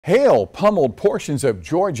Hail pummeled portions of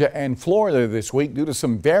Georgia and Florida this week due to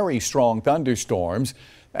some very strong thunderstorms.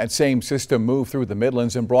 That same system moved through the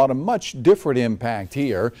Midlands and brought a much different impact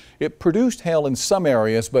here. It produced hail in some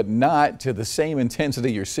areas, but not to the same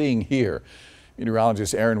intensity you're seeing here.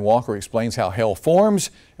 Meteorologist Aaron Walker explains how hail forms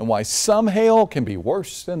and why some hail can be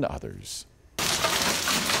worse than others.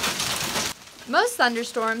 Most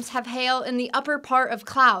thunderstorms have hail in the upper part of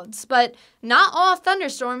clouds, but not all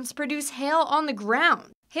thunderstorms produce hail on the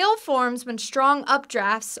ground. Hail forms when strong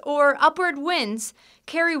updrafts or upward winds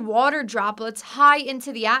carry water droplets high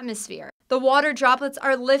into the atmosphere. The water droplets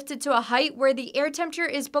are lifted to a height where the air temperature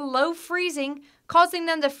is below freezing, causing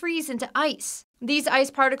them to freeze into ice. These ice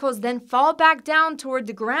particles then fall back down toward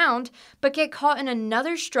the ground, but get caught in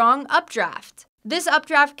another strong updraft. This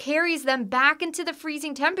updraft carries them back into the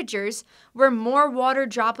freezing temperatures, where more water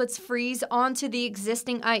droplets freeze onto the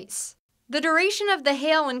existing ice. The duration of the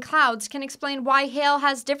hail in clouds can explain why hail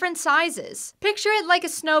has different sizes. Picture it like a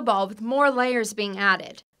snowball with more layers being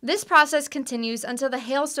added. This process continues until the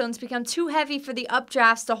hailstones become too heavy for the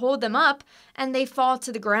updrafts to hold them up and they fall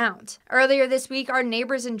to the ground. Earlier this week, our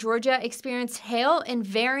neighbors in Georgia experienced hail in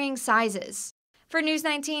varying sizes. For News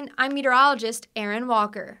 19, I'm meteorologist Aaron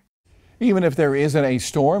Walker. Even if there isn't a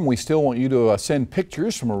storm, we still want you to send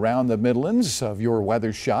pictures from around the Midlands of your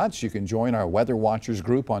weather shots. You can join our Weather Watchers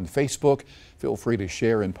group on Facebook. Feel free to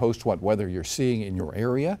share and post what weather you're seeing in your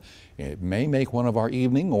area. It may make one of our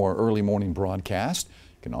evening or early morning broadcasts.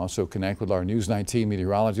 You can also connect with our News 19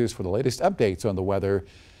 meteorologists for the latest updates on the weather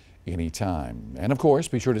anytime. And of course,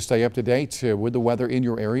 be sure to stay up to date with the weather in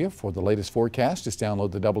your area. For the latest forecast, just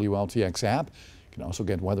download the WLTX app. You can also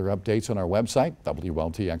get weather updates on our website,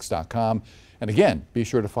 WLTX.com. And again, be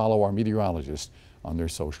sure to follow our meteorologists on their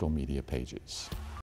social media pages.